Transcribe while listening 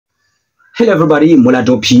Hello everybody,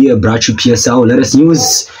 Moladop here, Brachu PSL, latest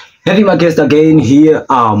news. Having my guest again here.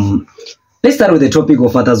 Let's start with the topic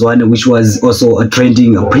of Zwane, which was also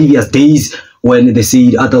trending previous days when they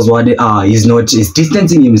said Zwane is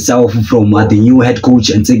distancing himself from the new head coach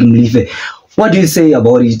Ntseki Molefi. What do you say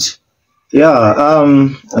about it? Yeah,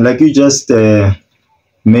 like you just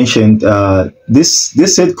mentioned,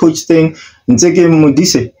 this head coach thing, Ntseki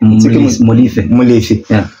Molefi.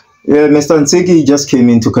 Yeah. Mr. Ntseki just came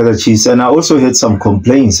into Kaizer Chiefs, and I also heard some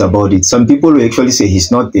complaints about it. Some people will actually say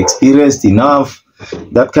he's not experienced enough,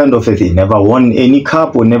 that kind of a thing. Never won any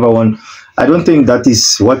cup or never won. I don't think that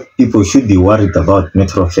is what people should be worried about,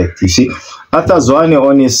 matter of fact. You see, after Zwane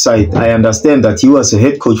on his side, I understand that he was a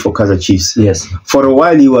head coach for Kaizer Chiefs. Yes. For a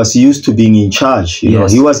while, he was used to being in charge. You know,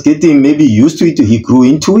 he was getting maybe used to it. He grew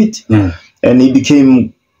into it, and he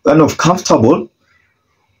became kind of comfortable.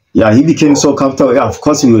 Yeah, he became so comfortable. Yeah, of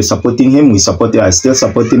course, we were supporting him. I still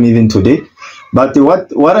support him even today. But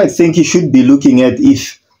what I think he should be looking at,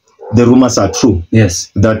 if the rumors are true,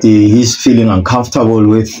 yes, that he's feeling uncomfortable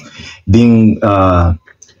with being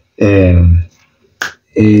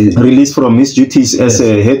released from his duties as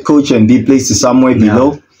a head coach and be placed somewhere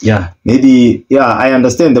below. Yeah, maybe. Yeah, I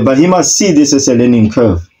understand that, but he must see this as a learning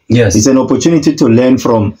curve. Yes, it's an opportunity to learn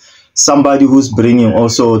from somebody who's bringing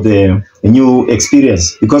also the new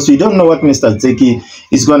experience, because we don't know what Mr. Ntseki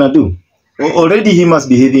is gonna do. Already he must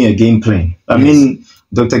be having a game plan. I mean,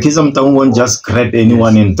 Dr. Kaizer won't just grab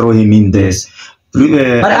anyone and throw him in there.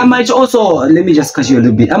 But I might also, let me just cut you a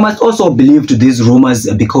little bit. I must also believe to these rumors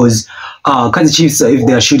because Kaizer Chiefs, if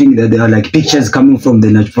they are shooting, there are like pictures coming from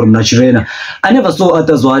Naturena. I never saw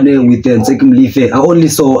Zwane with Ntseki Molefi. I only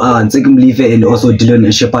saw Ntseki Molefi and also Dylan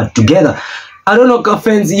Shepard together. I don't know,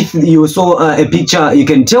 fans, if you saw a picture, you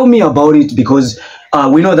can tell me about it, because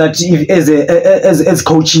we know that if, as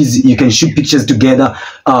coaches, you can shoot pictures together.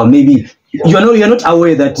 Maybe you're not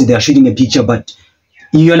aware that they are shooting a picture, but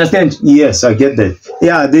you understand? Yes, I get that.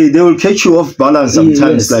 Yeah, they will catch you off balance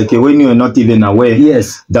sometimes, like when you are not even aware.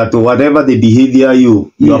 Yes. That whatever the behavior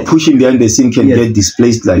you are pushing behind the scene can get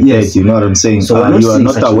displaced like that. You know what I'm saying? So you are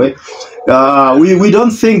not aware. We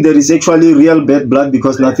don't think there is actually real bad blood,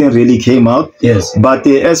 because nothing really came out. Yes. But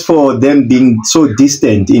as for them being so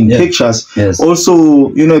distant in pictures,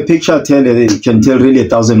 also, you know, a picture can tell really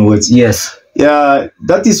 1,000 words. Yes. Yeah,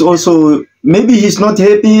 that is also, maybe he's not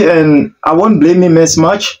happy, and I won't blame him as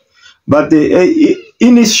much. But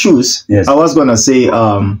in his shoes, I was gonna say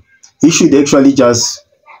he should actually just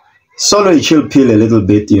swallow a chill pill a little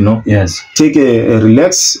bit, you know. Yes. Take a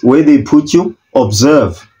relax where they put you,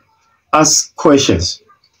 observe, ask questions,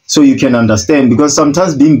 so you can understand, because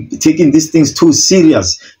sometimes taking these things too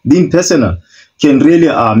serious, being personal, can really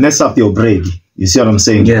mess up your brain. You see what I'm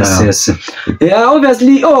saying? Yes. Yeah,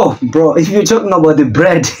 obviously. Oh, bro, if you're talking about the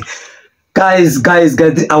bread, guys,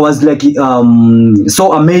 I was like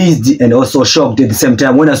so amazed and also shocked at the same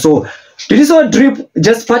time when I saw. Did you saw Drip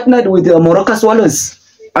just partnered with the Moroka Swallows?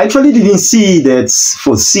 I actually didn't see that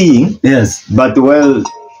for seeing. Yes, but well,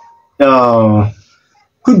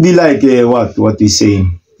 could be like what we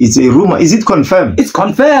saying. It's a rumor. Is it confirmed? It's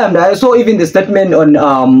confirmed. I saw even the statement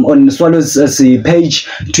on Swallows' page,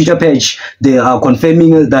 Twitter page. They are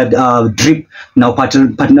confirming that Drip now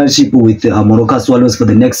partnership with Moroka Swallows for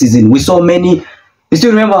the next season. We saw many. You still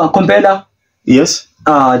remember Kompela? Yes.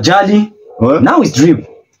 Jali. What? Now it's Drip.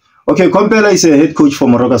 Okay, Kompela is a head coach for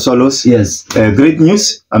Moroka Swallows. Yes. Great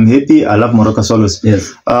news. I'm happy. I love Moroka Swallows.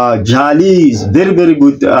 Yes. Jali is very, very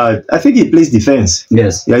good. I think he plays defense.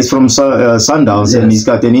 Yes. Yeah, he's from Sundowns, and he's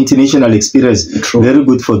got an international experience. True. Very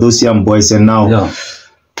good for those young boys. And now,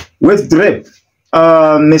 with Drip,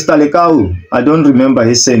 Mr. Lekau, I don't remember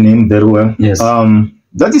his surname very well. Yes.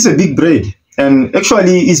 That is a big bread. And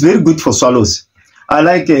actually, it's very good for Swallows. I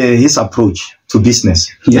like his approach to business.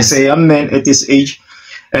 Yes. He's a young man at his age.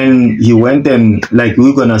 And he went, and like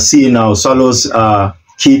we're gonna see now, Swallows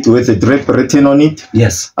kit with a Drip written on it.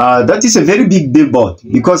 Yes. That is a very big billboard,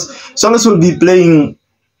 because Swallows will be playing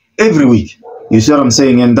every week. You see what I'm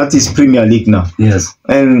saying? And that is Premier League now. Yes.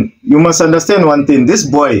 And you must understand one thing. This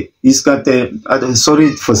boy, he's got a,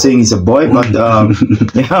 sorry for saying he's a boy, but yeah,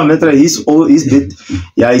 he's bit,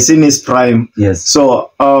 yeah, he's in his prime. Yes.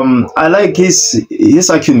 So I like his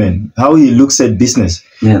acumen, how he looks at business.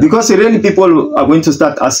 Yeah. Because really people are going to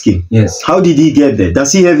start asking, yes, how did he get there?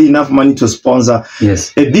 Does he have enough money to sponsor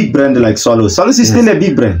a big brand like Swallows? Swallows is still a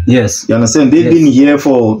big brand. Yes. You understand? They've been here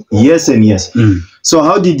for years and years. So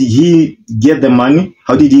how did he get the money?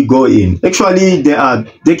 How did he go in? Actually,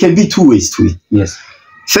 there can be two ways to it. Yes.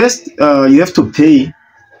 First, you have to pay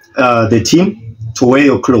the team to wear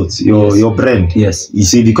your clothes, your brand. Yes. You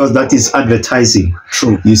see, because that is advertising.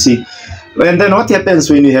 True. You see. And then what happens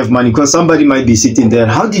when you have money? Because somebody might be sitting there.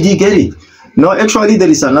 How did he get it? No, actually, there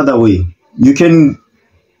is another way. You can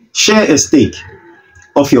share a stake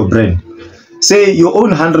of your brand. Say you own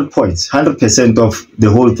 100 points, 100% of the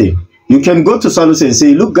whole thing. You can go to Salus and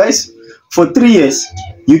say, look, guys, for 3 years,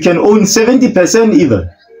 you can own 70% even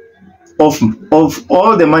of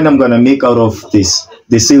all the money I'm going to make out of this,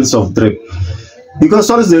 the sales of drip. Because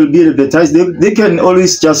Salus, they will be advertised. They can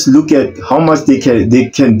always just look at how much they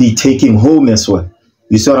can be taking home as well.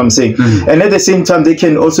 You see what I'm saying? And at the same time, they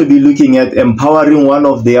can also be looking at empowering one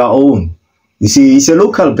of their own. You see, he's a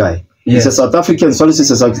local guy. Yes. It's a South African, Solus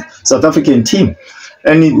is a South African team.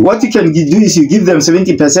 And what you can do is you give them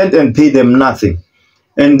 70% and pay them nothing.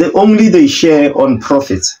 And only they share on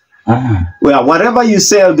profits. Well, whatever you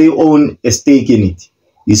sell, they own a stake in it.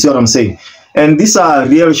 You see what I'm saying? And these are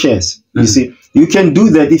real shares. You see, you can do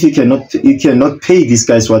that if you cannot pay these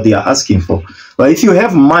guys what they are asking for. But if you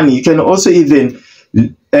have money, you can also even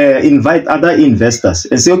invite other investors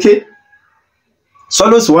and say, okay,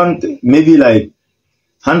 Solus want maybe like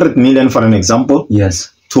 100 million for an example.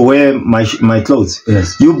 Yes. To wear my clothes.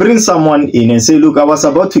 Yes. You bring someone in and say, look, I was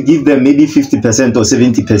about to give them maybe 50% or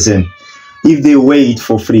 70% if they wear it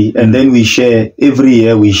for free, and then we share every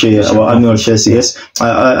year. We share our annual shares. Yes,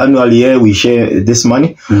 annual year we share this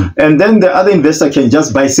money, and then the other investor can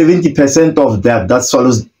just buy 70% of that. That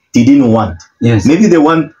Solus didn't want. Yes. Maybe they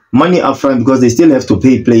want money upfront because they still have to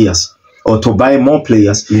pay players or to buy more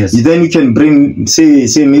players. Yes. Then you can bring, say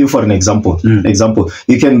maybe for an example,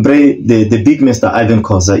 you can bring the big Mr. Ivan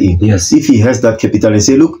Kaizer in. Yes. If he has that capital and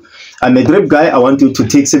say, look, I'm a drip guy, I want you to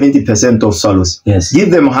take 70% of Solus. Yes.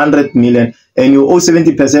 Give them 100 million and you owe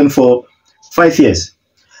 70% for 5 years.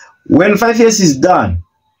 When 5 years is done,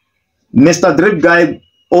 Mr. Drip guy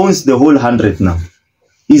owns the whole 100 now.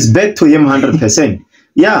 It's back to him 100%.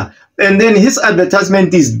 Yeah. And then his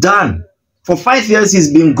advertisement is done. For 5 years,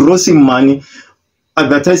 he's been grossing money,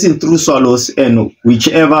 advertising through Solus and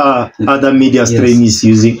whichever other media stream he's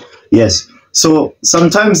using. Yes. So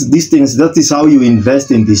sometimes these things, that is how you invest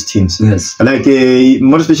in these teams. Yes. Like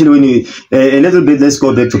more especially when you a little bit. Let's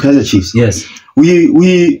go back to Kaizer Chiefs. Yes.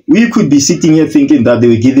 We could be sitting here thinking that they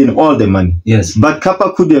were giving all the money. Yes. But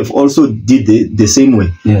Kappa could have also did the same way.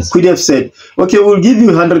 Yes. Could have said, okay, we'll give you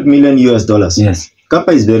 $100 million. Yes.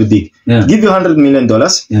 Kappa is very big. Yeah. Give you $100 million.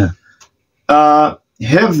 Yeah.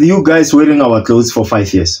 Have you guys wearing our clothes for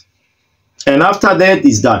 5 years, and after that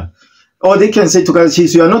is done. Or they can say to Kaizer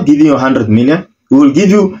Chiefs, we are not giving you 100 million. We will give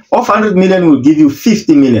you, of 100 million, we'll give you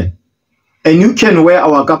 50 million. And you can wear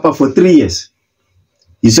our kappa for 3 years.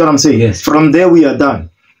 You see what I'm saying? Yes. From there, we are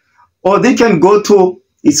done. Or they can go to,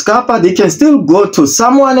 it's kappa, they can still go to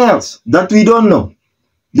someone else that we don't know.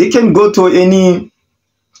 They can go to any,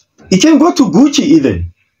 it can go to Gucci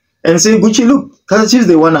even. And say, Gucci, look, Kaizer Chiefs,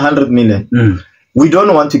 they want 100 million. We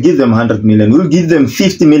don't want to give them 100 million. We'll give them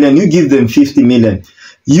 50 million. You give them 50 million.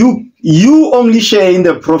 You only share in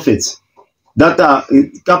the profits that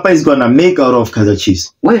Kappa is going to make out of Kaizer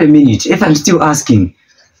Chiefs. Wait a minute. If I'm still asking,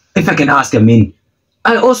 if I can ask, I mean,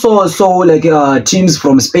 I also saw like teams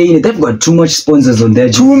from Spain, they've got too much sponsors on their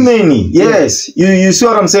team. Too many, yes. Yeah. You see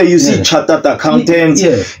what I'm saying? You see chartered accountants,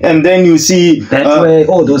 and then you see that way,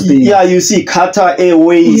 all those things. Yeah, you see Qatar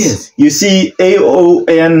Airways, you see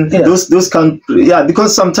AON, those countries. Yeah,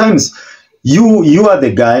 because sometimes you are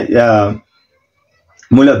the guy,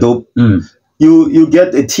 Mula Dope. You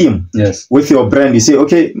get a team with your brand. You say,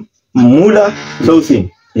 okay, Mula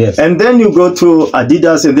clothing. Yes. And then you go to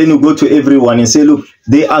Adidas and then you go to everyone and say, look,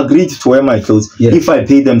 they agreed to wear my clothes. Yes. If I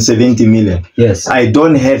pay them 70 million, I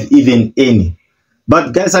don't have even any.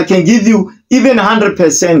 But guys, I can give you even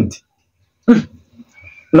 100%.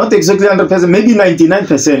 Not exactly 100%, maybe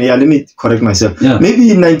 99%. Yeah, let me correct myself. Yeah.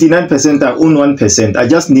 Maybe 99% I own 1%. I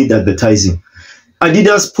just need advertising.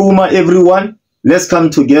 Adidas, Puma, everyone, let's come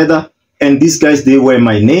together. And these guys, they wear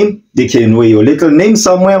my name. They can wear your little name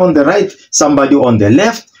somewhere on the right, somebody on the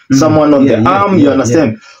left, someone on the arm. You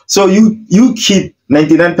understand? So you keep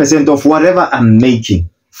 99% of whatever I'm making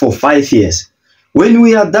for 5 years. When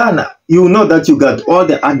we are done, you know that you got all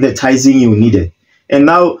the advertising you needed. And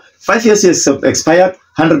now 5 years has expired,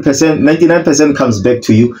 100%, 99% comes back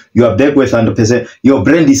to you. You are back with 100%. Your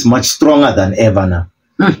brand is much stronger than ever now.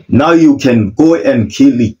 Now you can go and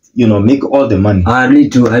kill it. You know, make all the money. I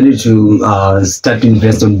need to start to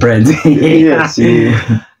invest on brands. Yes.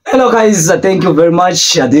 Hello guys, thank you very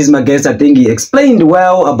much. This is my guest. I think he explained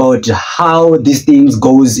well about how these things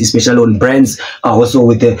goes, especially on brands. Also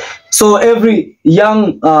with the every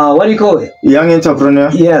young what do you call it? Young entrepreneur.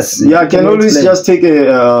 Yes. Yeah, I can always just take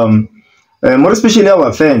a More especially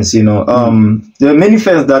our fans, you know. There are many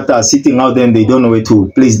fans that are sitting out there and they don't know where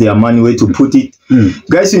to place their money, where to put it.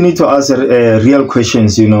 Guys, you need to ask real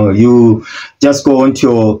questions, you know. You just go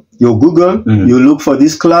onto your Google, you look for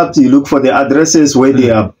these clubs, you look for the addresses where they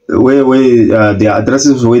are, where their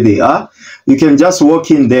addresses where they are. You can just walk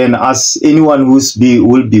in there and ask anyone will be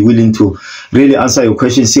willing to really answer your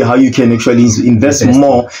question, see how you can actually invest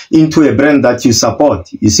more into a brand that you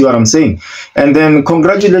support. You see what I'm saying? And then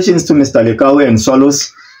congratulations to Mr. Lekawe and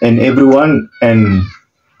Swallows and everyone and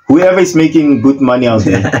whoever is making good money out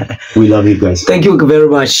there. We love you guys. Thank you very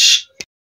much.